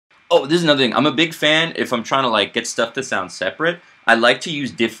Oh, this is another thing. I'm a big fan, if I'm trying to like get stuff to sound separate, I like to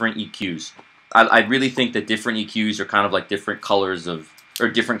use different EQs. I really think that different EQs are kind of like different colors of, or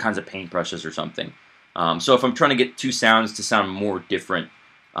different kinds of paintbrushes or something. So if I'm trying to get two sounds to sound more different,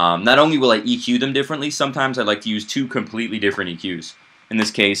 not only will I EQ them differently, sometimes I like to use two completely different EQs. In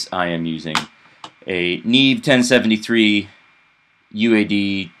this case, I am using a Neve 1073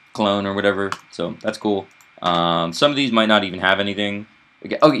 UAD clone or whatever, so that's cool. Some of these might not even have anything.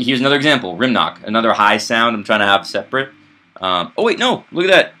 Okay, here's another example, rim knock, another high sound I'm trying to have separate. Oh wait, no, look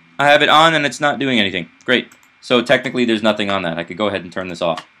at that. I have it on and it's not doing anything. Great. So technically there's nothing on that. I could go ahead and turn this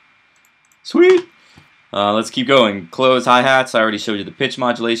off. Sweet! Let's keep going. Close hi-hats. I already showed you the pitch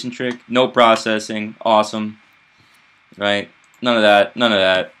modulation trick. No processing. Awesome. Right? None of that. None of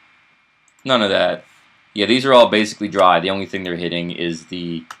that. None of that. Yeah, these are all basically dry. The only thing they're hitting is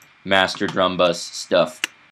the master drum bus stuff.